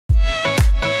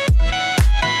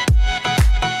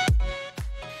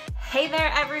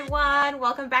there, everyone.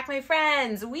 Welcome back, my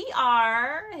friends. We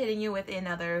are hitting you with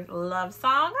another love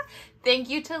song. Thank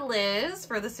you to Liz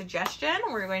for the suggestion.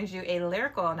 We're going to do a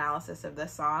lyrical analysis of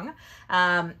this song.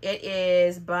 It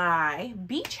is by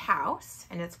Beach House,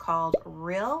 and it's called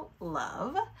Real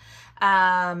Love.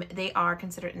 They are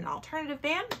considered an alternative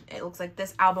band. It looks like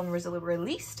this album was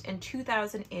released in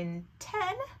 2010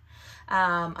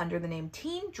 under the name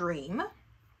Teen Dream,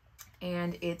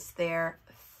 and it's their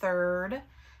third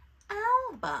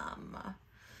album.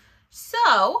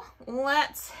 So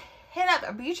let's hit up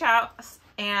a Beach House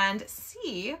and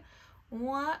see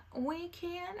what we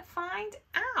can find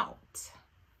out.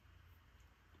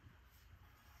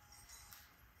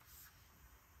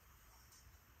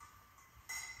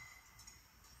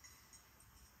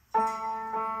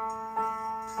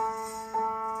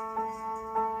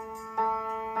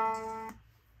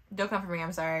 Don't come for me,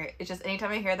 I'm sorry. It's just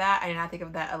anytime I hear that, I do not think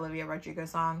of that Olivia Rodrigo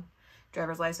song,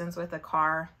 Driver's License, with the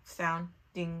car sound,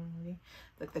 ding, ding,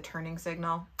 like the turning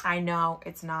signal. I know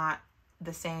it's not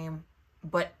the same,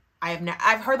 but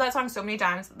I've heard that song so many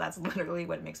times. That's literally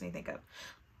what it makes me think of.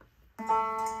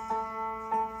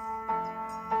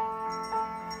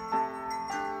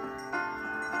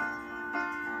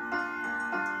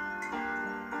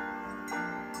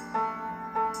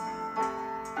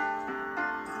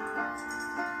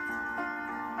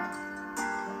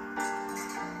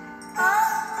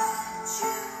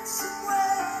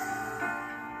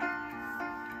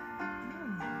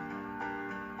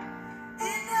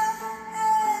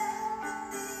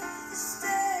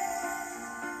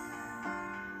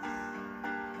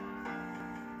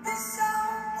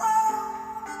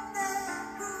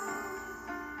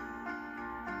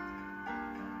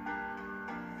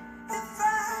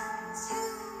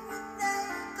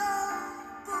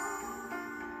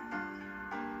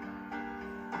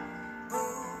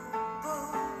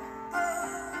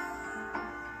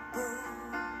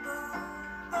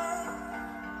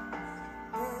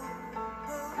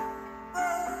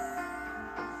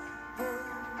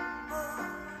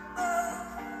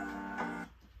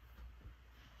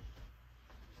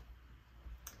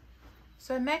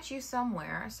 So I met you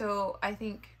somewhere. So I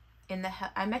think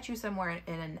I met you somewhere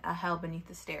in a hell beneath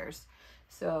the stairs.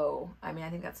 So I mean, I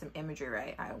think that's some imagery,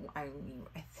 right? I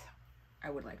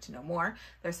would like to know more.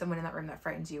 There's someone in that room that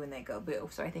frightens you and they go boo.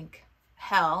 So I think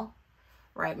hell,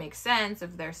 right, makes sense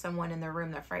if there's someone in the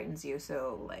room that frightens you.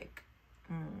 So like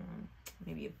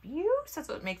maybe abuse. That's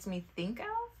what it makes me think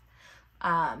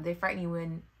of. They frighten you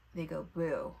when they go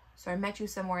boo. So I met you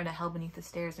somewhere in a hell beneath the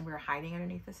stairs, and we were hiding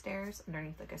underneath the stairs,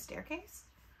 underneath like a staircase.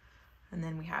 And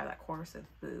then we have that chorus of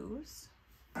boos.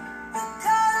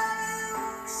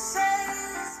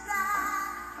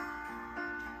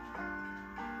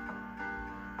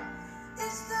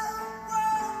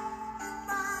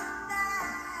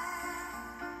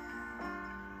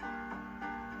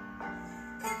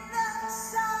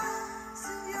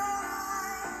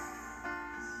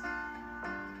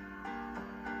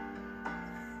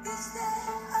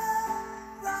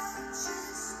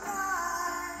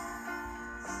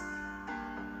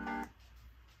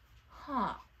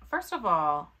 First of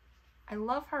all, I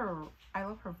love her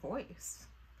voice.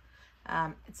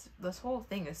 This whole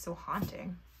thing is so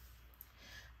haunting.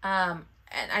 And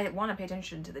I want to pay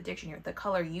attention to the diction here. The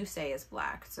color you say is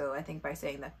black. So I think by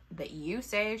saying that you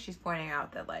say, she's pointing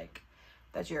out that like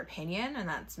that's your opinion and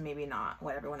that's maybe not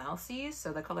what everyone else sees.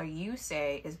 So the color you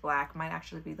say is black might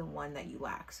actually be the one that you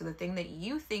lack. So the thing that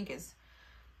you think is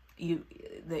if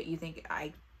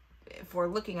we're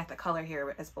looking at the color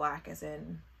here as black as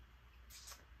in,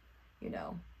 you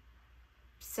know,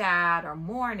 sad or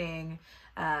mourning,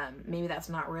 maybe that's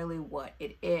not really what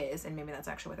it is, and maybe that's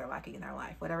actually what they're lacking in their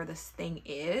life. Whatever this thing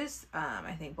is,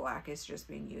 I think black is just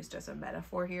being used as a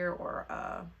metaphor here, or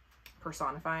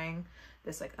personifying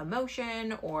this like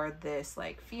emotion or this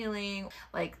like feeling.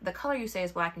 Like the color you say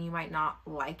is black and you might not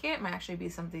like it might actually be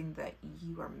something that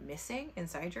you are missing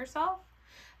inside yourself.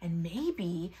 And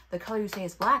maybe the color you say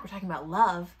is black, we're talking about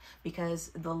love, because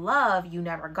the love you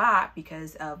never got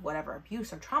because of whatever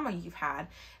abuse or trauma you've had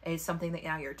is something that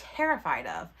now you're terrified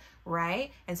of,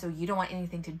 right? And so you don't want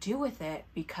anything to do with it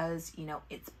because, you know,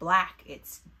 it's black.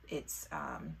 It's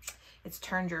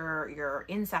turned your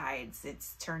insides.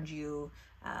 It's turned you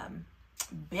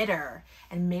bitter.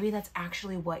 And maybe that's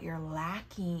actually what you're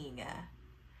lacking.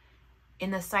 In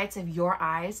the sights of your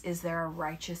eyes, is there a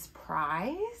righteous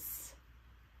prize?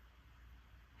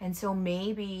 And so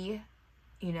maybe,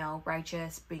 you know,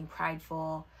 righteous, being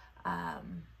prideful,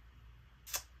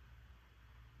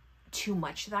 too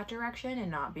much to that direction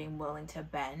and not being willing to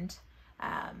bend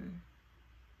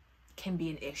can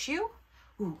be an issue.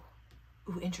 Ooh,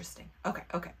 interesting. Okay.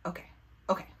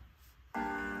 Okay.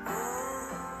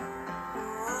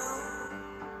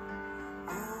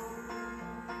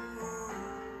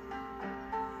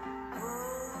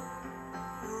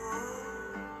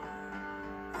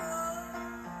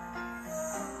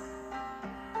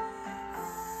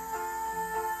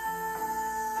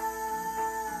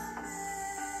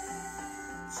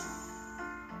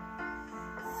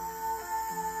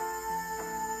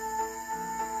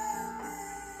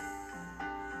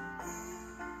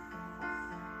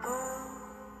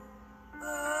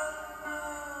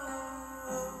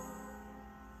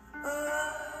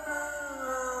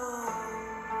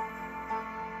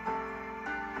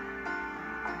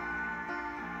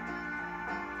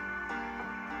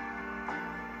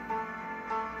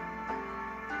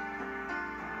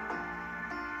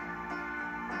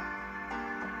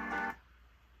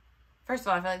 First of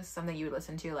all, I feel like this is something you would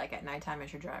listen to like at nighttime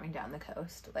as you're driving down the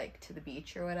coast, like to the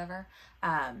beach or whatever.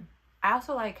 I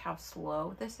also like how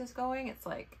slow this is going. It's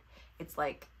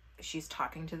like she's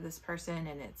talking to this person,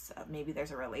 and it's maybe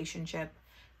there's a relationship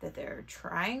that they're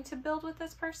trying to build with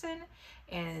this person,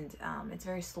 and it's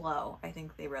very slow. I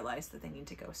think they realize that they need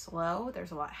to go slow.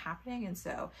 There's a lot happening, and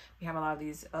so we have a lot of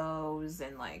these O's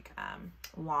and like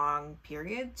long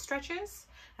period stretches,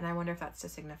 and I wonder if that's to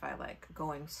signify like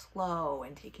going slow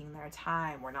and taking their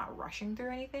time. We're not rushing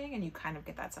through anything, and you kind of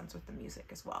get that sense with the music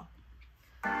as well.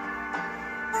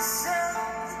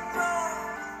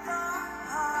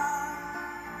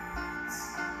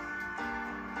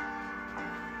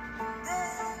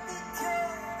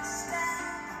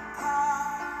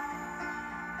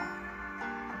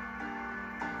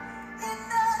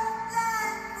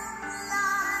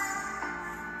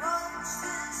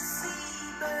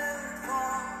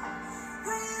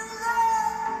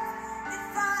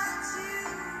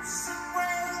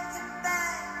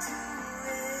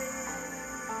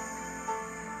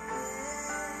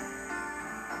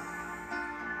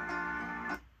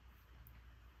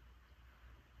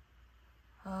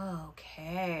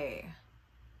 Okay.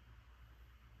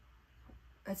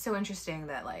 That's so interesting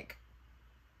that like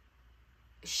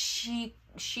she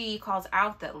calls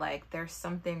out that like there's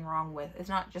something wrong with, it's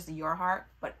not just your heart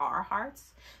but our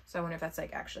hearts. So I wonder if that's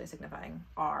like actually signifying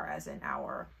our as in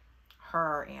our,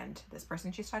 her and this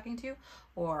person she's talking to,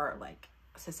 or like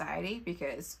society,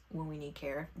 because when we need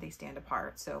care they stand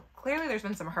apart. So clearly there's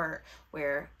been some hurt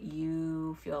where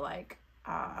you feel like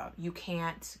you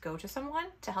can't go to someone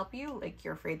to help you, like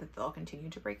you're afraid that they'll continue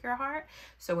to break your heart.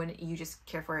 So when you just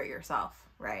care for it yourself,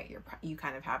 right, you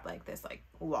kind of have like this like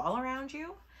wall around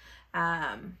you.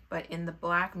 But in the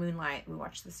black moonlight we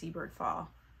watch the seabird fall.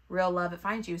 Real love, it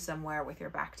finds you somewhere with your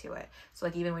back to it. So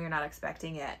like even when you're not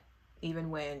expecting it,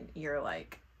 even when you're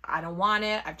like, I don't want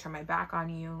it, I've turned my back on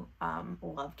you,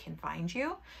 love can find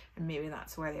you. And maybe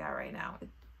that's where they are right now.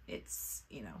 It's,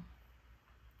 you know,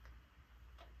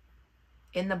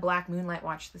 in the black moonlight,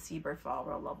 watch the seabird fall,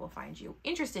 real love will find you.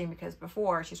 Interesting, because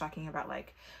before she's talking about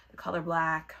like the color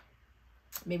black.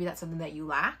 Maybe that's something that you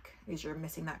lack, is you're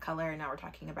missing that color. And now we're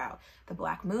talking about the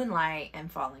black moonlight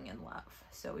and falling in love.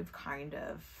 So we've kind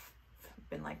of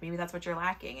been like, maybe that's what you're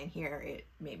lacking. And here it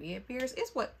maybe appears is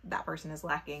what that person is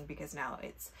lacking, because now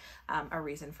it's a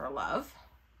reason for love.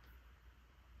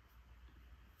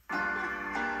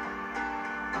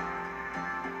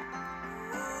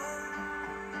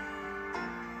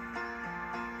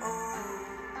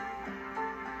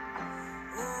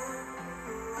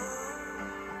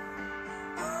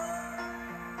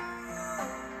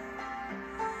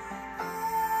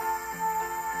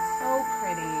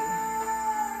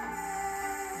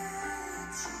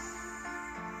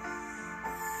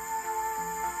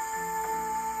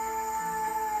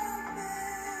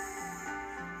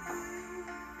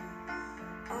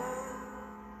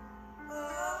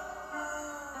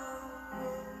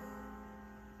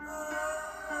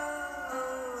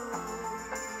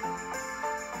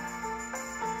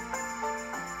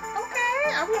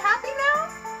 Are we happy now?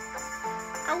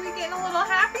 Are we getting a little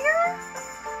happier?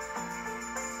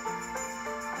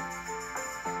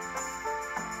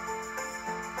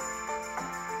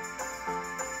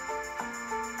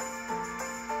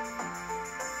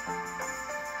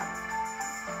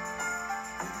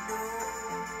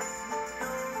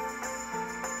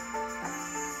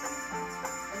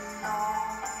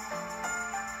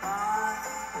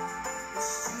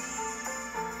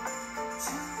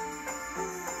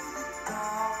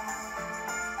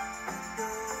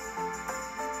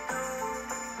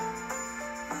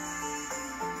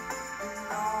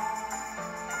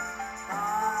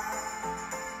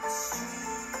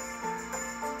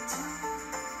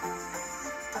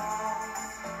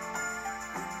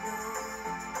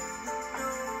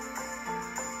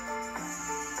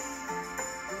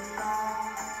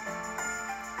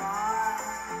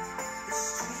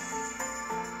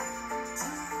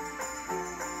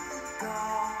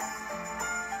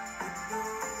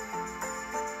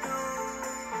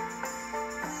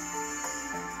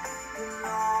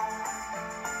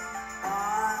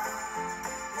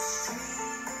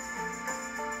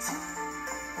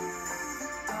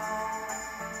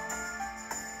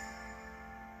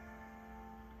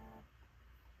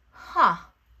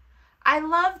 I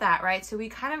love that, right? So we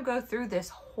kind of go through this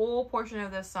whole portion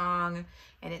of the song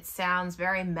and it sounds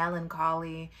very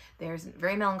melancholy. There's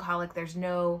very melancholic. There's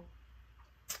no,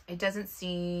 it doesn't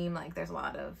seem like there's a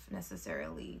lot of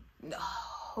necessarily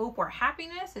hope or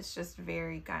happiness. It's just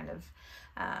very kind of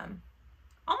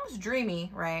almost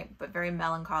dreamy, right? But very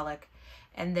melancholic.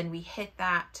 And then we hit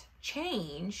that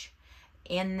change,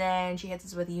 and then she hits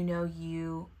us with, you know,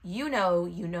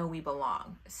 we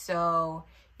belong. So,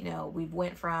 you know, we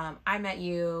went from I met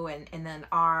you and then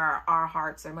our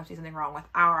hearts, there must be something wrong with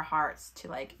our hearts, to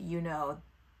like, you know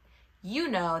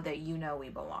that we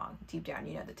belong. Deep down,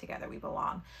 you know that together we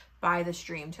belong, by the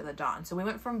stream to the dawn. So we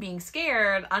went from being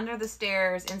scared under the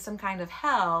stairs in some kind of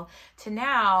hell to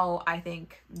now, I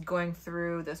think, going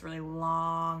through this really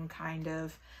long kind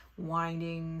of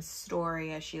winding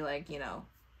story as she, like, you know,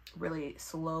 really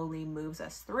slowly moves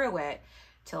us through it,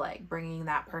 to like bringing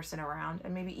that person around,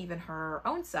 and maybe even her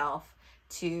own self,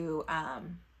 to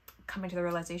coming to the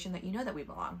realization that, you know, that we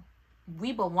belong.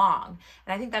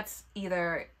 And I think that's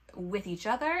either with each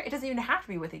other. It doesn't even have to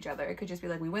be with each other. It could just be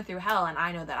like, we went through hell and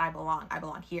I know that I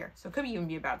belong here. So it could even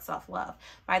be about self-love,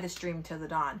 by the stream to the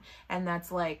dawn. And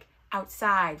that's like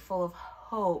outside, full of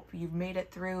hope. You've made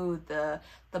it through the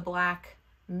black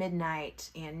midnight,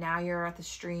 and now you're at the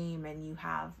stream and you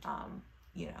have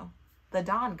you know, the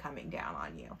dawn coming down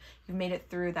on you. You've made it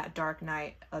through that dark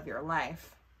night of your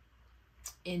life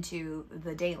into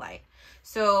the daylight.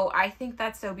 So I think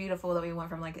that's so beautiful that we went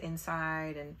from like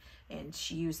inside, and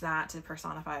she used that to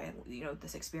personify, you know,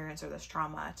 this experience or this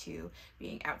trauma, to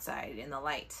being outside in the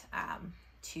light,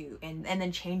 and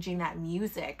then changing that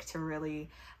music to really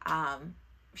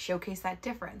showcase that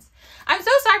difference. I'm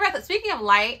so sorry about that. Speaking of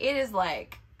light, it is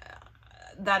like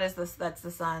that's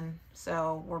the sun,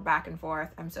 so we're back and forth.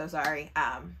 I'm so sorry.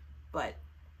 But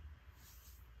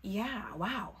yeah,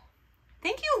 wow.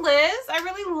 Thank you, Liz. I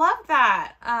really loved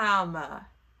that.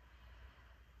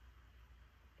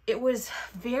 It was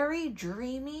very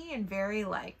dreamy and very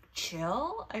like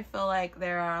chill. I feel like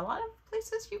there are a lot of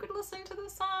places you could listen to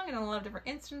this song in a lot of different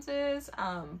instances,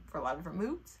 for a lot of different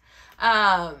moods.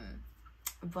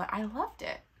 But I loved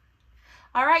it.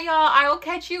 All right, y'all. I will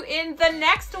catch you in the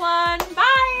next one.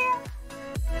 Bye.